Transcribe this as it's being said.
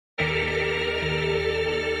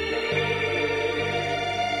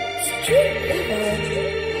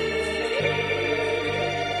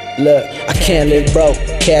Look, I can't live broke.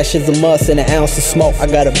 Cash is a must and an ounce of smoke. I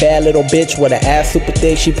got a bad little bitch with an ass super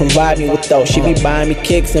thick. She provide me with those. She be buying me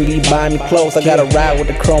kicks and be buying me clothes. I got a ride with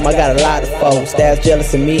the chrome. I got a lot of foes that's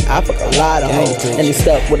jealous of me. I fuck a lot of hoes and they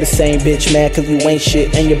stuck with the same bitch, man, cause you ain't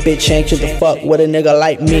shit and your bitch ain't shit to fuck with a nigga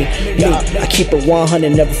like me. I keep it 100,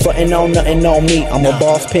 never frontin' on nothing on me. I'm a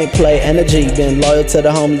boss, pimp, play, and a G. Been loyal to the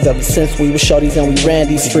homies ever since we was shorties and we ran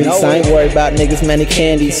these streets. I ain't worried about niggas, man, they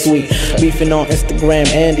candy sweet. Beefing on Instagram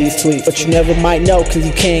and these tweets, but you never might know cause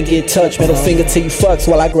you can't get touched. Middle finger to you fucks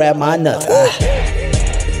while I grab my nuts.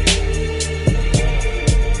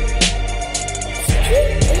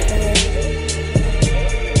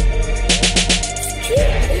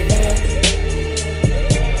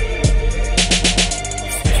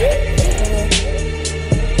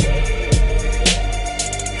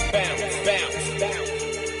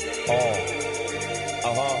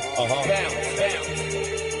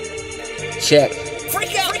 Check.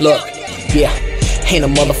 Look, yeah. Ain't a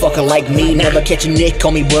motherfucker like me, never catch a nick,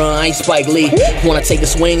 call me bruh, I ain't Spike Lee. Wanna take a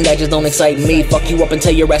swing, that just don't excite me. Fuck you up and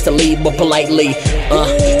tell your ass to leave, but politely.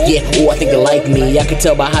 Yeah, ooh, I think they like me. I can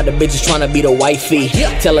tell by how the bitch is trying to be the wifey.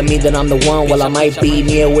 Telling me that I'm the one, well I might be.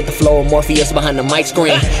 Near with the flow of Morpheus behind the mic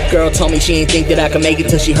screen. Girl told me she ain't think that I could make it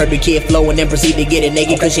till she heard the kid flow and then proceed to get it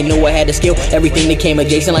naked cause she knew I had the skill. Everything that came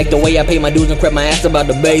adjacent, like the way I pay my dues and crept my ass about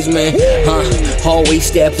the basement. Always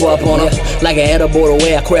step up on them, like an edible the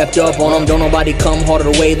way I crept up on them. Don't nobody come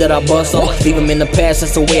harder the way that I bust on. Leave them in the past,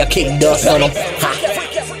 that's the way I kick dust on them.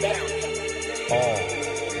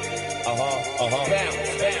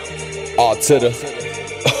 All to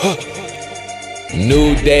the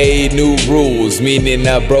new day, new rules, meaning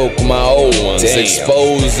I broke my old ones.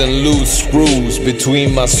 Exposing loose screws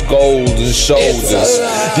between my skulls and shoulders.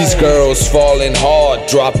 These girls falling hard,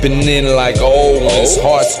 dropping in like old ones.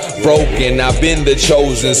 Hearts broken, I've been the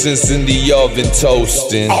chosen since in the oven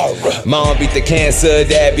toasting. Mom beat the cancer,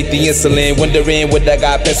 dad beat the insulin. Wondering what I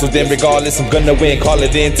got penciled in. Regardless, I'm gonna win. Call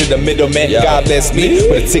it in to the middleman. God bless me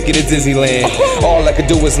with a ticket to Disneyland. All I can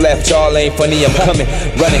do is laugh, y'all ain't funny. I'm coming,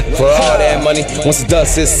 running for all that money. Once the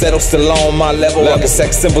dust is settled, still on my level. Like a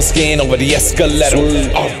sex symbol skin over the escalator.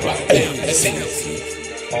 Alright,